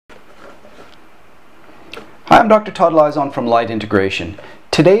Hi, I'm Dr. Todd Lizon from Light Integration.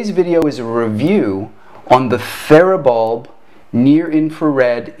 Today's video is a review on the TheraBulb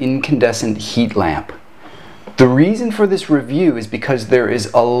near-infrared incandescent heat lamp. The reason for this review is because there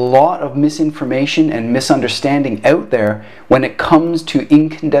is a lot of misinformation and misunderstanding out there when it comes to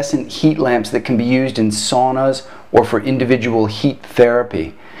incandescent heat lamps that can be used in saunas or for individual heat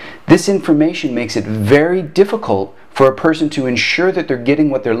therapy. This information makes it very difficult for a person to ensure that they're getting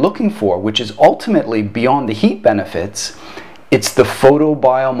what they're looking for, which is ultimately beyond the heat benefits, it's the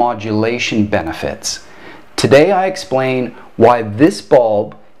photobiomodulation benefits. Today I explain why this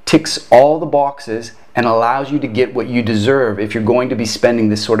bulb ticks all the boxes and allows you to get what you deserve if you're going to be spending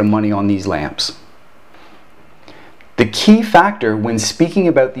this sort of money on these lamps. The key factor when speaking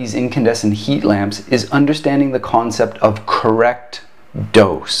about these incandescent heat lamps is understanding the concept of correct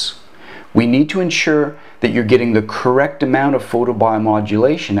dose. We need to ensure that you're getting the correct amount of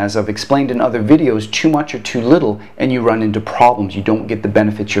photobiomodulation. As I've explained in other videos, too much or too little and you run into problems. You don't get the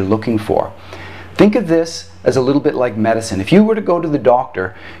benefits you're looking for. Think of this as a little bit like medicine. If you were to go to the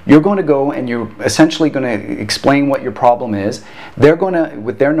doctor, you're going to go and you're essentially going to explain what your problem is. They're going to,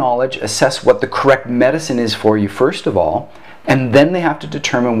 with their knowledge, assess what the correct medicine is for you first of all, and then they have to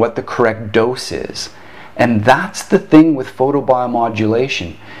determine what the correct dose is. And that's the thing with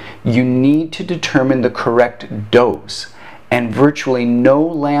photobiomodulation. You need to determine the correct dose, and virtually no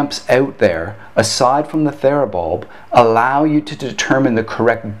lamps out there aside from the TheraBulb allow you to determine the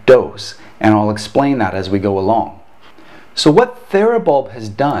correct dose, and I'll explain that as we go along. So what TheraBulb has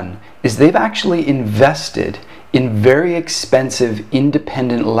done is they've actually invested in very expensive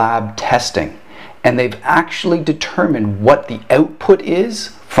independent lab testing, and they've actually determined what the output is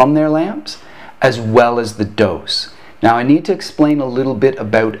from their lamps as well as the dose. Now I need to explain a little bit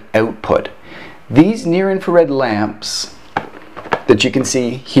about output. These near-infrared lamps that you can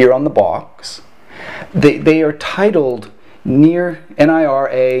see here on the box, they are titled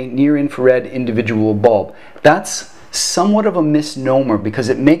NIRA, near-infrared individual bulb. That's somewhat of a misnomer because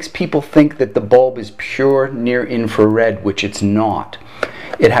it makes people think that the bulb is pure near-infrared, which it's not.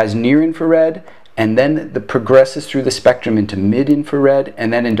 It has near-infrared, and then it progresses through the spectrum into mid-infrared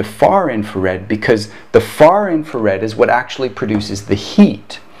and then into far infrared, because the far infrared is what actually produces the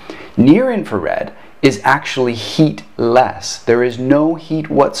heat. Near-infrared is actually heatless. There is no heat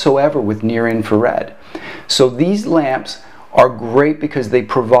whatsoever with near-infrared. So these lamps are great because they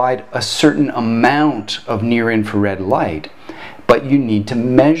provide a certain amount of near-infrared light, but you need to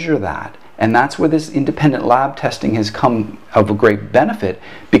measure that. And that's where this independent lab testing has come of a great benefit,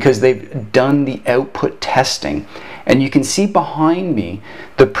 because they've done the output testing. And you can see behind me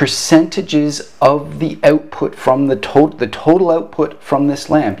the percentages of the output from the total output from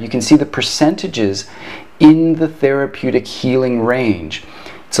this lamp. You can see the percentages in the therapeutic healing range.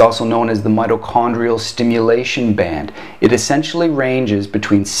 It's also known as the mitochondrial stimulation band. It essentially ranges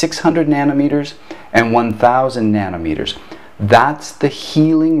between 600 nanometers and 1000 nanometers. That's the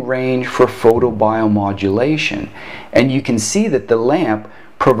healing range for photobiomodulation. And you can see that the lamp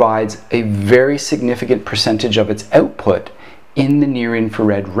provides a very significant percentage of its output in the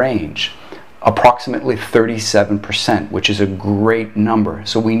near-infrared range, approximately 37%, which is a great number.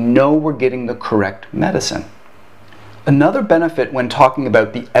 So we know we're getting the correct medicine. Another benefit when talking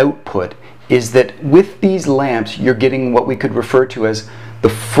about the output is that with these lamps, you're getting what we could refer to as the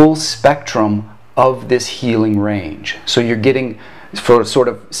full spectrum of this healing range. So you're getting for sort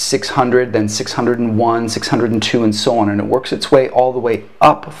of 600, then 601, 602, and so on, and it works its way all the way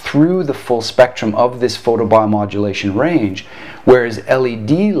up through the full spectrum of this photobiomodulation range, whereas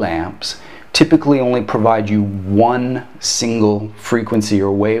LED lamps typically only provide you one single frequency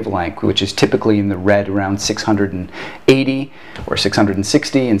or wavelength, which is typically in the red around 680 or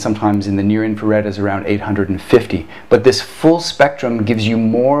 660, and sometimes in the near-infrared is around 850. But this full spectrum gives you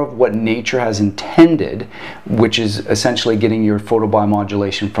more of what nature has intended, which is essentially getting your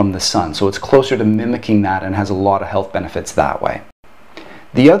photobiomodulation from the sun. So it's closer to mimicking that and has a lot of health benefits that way.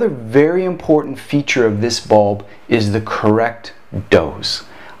 The other very important feature of this bulb is the correct dose.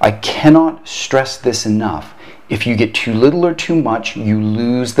 I cannot stress this enough. If you get too little or too much, you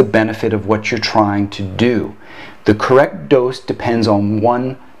lose the benefit of what you're trying to do. The correct dose depends on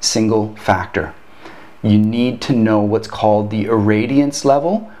one single factor. You need to know what's called the irradiance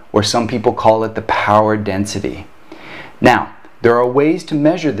level, or some people call it the power density. Now, there are ways to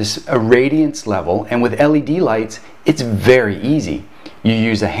measure this irradiance level, and with LED lights, it's very easy. You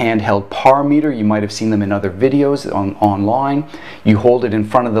use a handheld power meter. You might have seen them in other videos online. You hold it in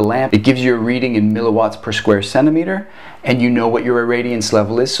front of the lamp. It gives you a reading in milliwatts per square centimeter, and you know what your irradiance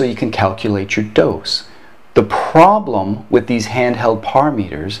level is, so you can calculate your dose. The problem with these handheld power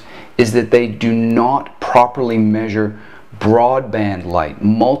meters is that they do not properly measure broadband light,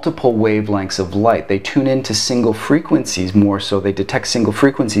 multiple wavelengths of light. They tune into single frequencies more so, they detect single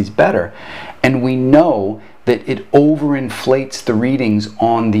frequencies better. And we know that it overinflates the readings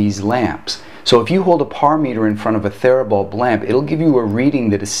on these lamps. So if you hold a par meter in front of a TheraBulb lamp, it'll give you a reading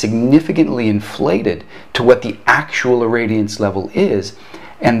that is significantly inflated to what the actual irradiance level is,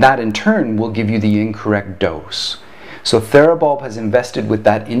 and that in turn will give you the incorrect dose. So TheraBulb has invested with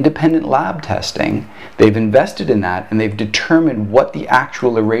that independent lab testing. They've invested in that, and they've determined what the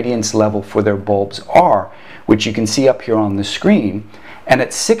actual irradiance level for their bulbs are, which you can see up here on the screen. And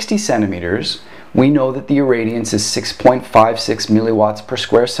at 60 centimeters, we know that the irradiance is 6.56 milliwatts per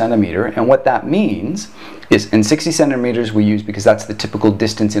square centimeter. And what that means is, and 60 centimeters we use because that's the typical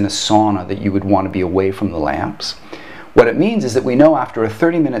distance in a sauna that you would want to be away from the lamps. What it means is that we know after a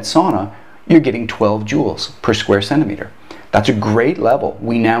 30-minute sauna, you're getting 12 joules per square centimeter. That's a great level.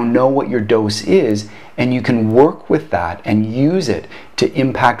 We now know what your dose is, and you can work with that and use it to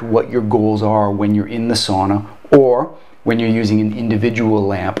impact what your goals are when you're in the sauna or when you're using an individual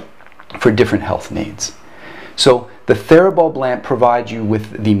lamp for different health needs. So the TheraBulb lamp provides you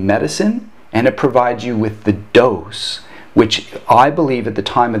with the medicine, and it provides you with the dose, which I believe at the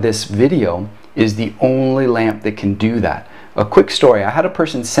time of this video is the only lamp that can do that. A quick story, I had a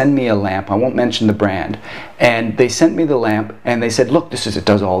person send me a lamp, I won't mention the brand, and they sent me the lamp and they said, look, it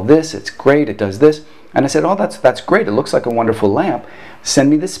does all this, it's great, it does this. And I said, oh, that's great, it looks like a wonderful lamp. Send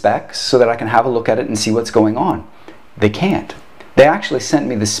me the specs so that I can have a look at it and see what's going on. They can't. They actually sent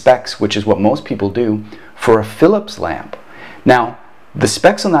me the specs, which is what most people do, for a Philips lamp. Now, the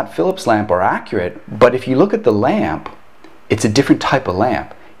specs on that Philips lamp are accurate, but if you look at the lamp, it's a different type of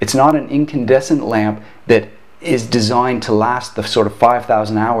lamp. It's not an incandescent lamp that is designed to last the sort of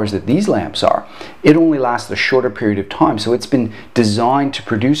 5,000 hours that these lamps are. It only lasts a shorter period of time, so it's been designed to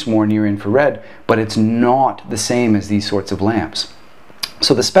produce more near infrared, but it's not the same as these sorts of lamps.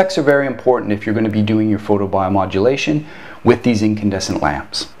 So the specs are very important if you're going to be doing your photobiomodulation with these incandescent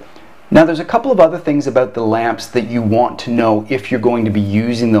lamps. Now there's a couple of other things about the lamps that you want to know if you're going to be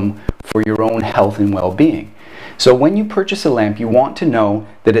using them for your own health and well-being. So when you purchase a lamp, you want to know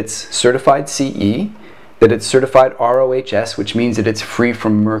that it's certified CE, that it's certified RoHS, which means that it's free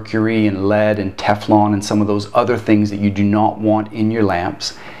from mercury and lead and Teflon and some of those other things that you do not want in your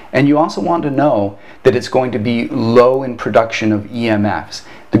lamps. And you also want to know that it's going to be low in production of EMFs.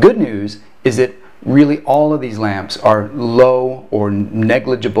 The good news is that really all of these lamps are low or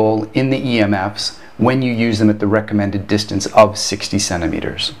negligible in the EMFs when you use them at the recommended distance of 60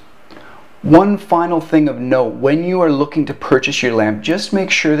 centimeters. One final thing of note, when you are looking to purchase your lamp, just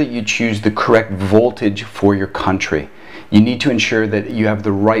make sure that you choose the correct voltage for your country. You need to ensure that you have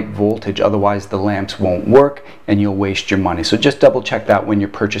the right voltage, otherwise the lamps won't work and you'll waste your money. So just double check that when you're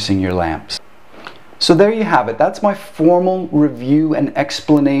purchasing your lamps. So there you have it. That's my formal review and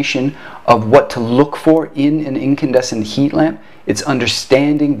explanation of what to look for in an incandescent heat lamp. It's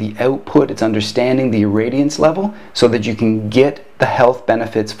understanding the output, it's understanding the irradiance level so that you can get the health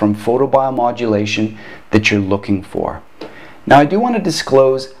benefits from photobiomodulation that you're looking for. Now I do want to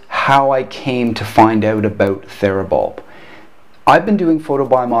disclose how I came to find out about TheraBulb. I've been doing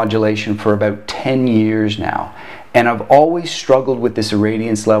photobiomodulation for about 10 years now, and I've always struggled with this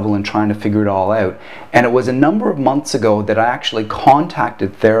irradiance level and trying to figure it all out. And it was a number of months ago that I actually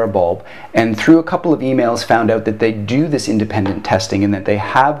contacted TheraBulb and through a couple of emails found out that they do this independent testing and that they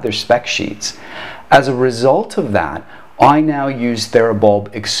have their spec sheets. As a result of that, I now use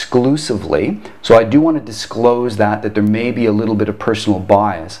TheraBulb exclusively, so I do want to disclose that there may be a little bit of personal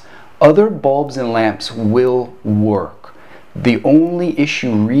bias. Other bulbs and lamps will work. The only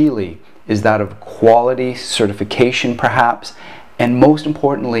issue really is that of quality, certification perhaps, and most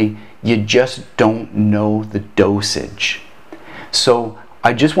importantly, you just don't know the dosage. So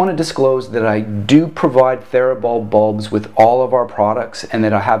I just want to disclose that I do provide TheraBulb bulbs with all of our products and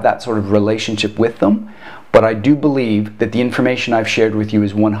that I have that sort of relationship with them, but I do believe that the information I've shared with you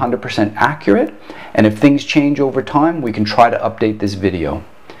is 100% accurate, and if things change over time, we can try to update this video.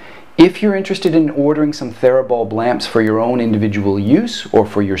 If you're interested in ordering some TheraBulb lamps for your own individual use or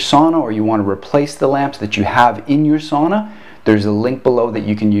for your sauna, or you want to replace the lamps that you have in your sauna, there's a link below that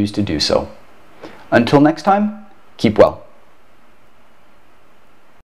you can use to do so. Until next time, keep well.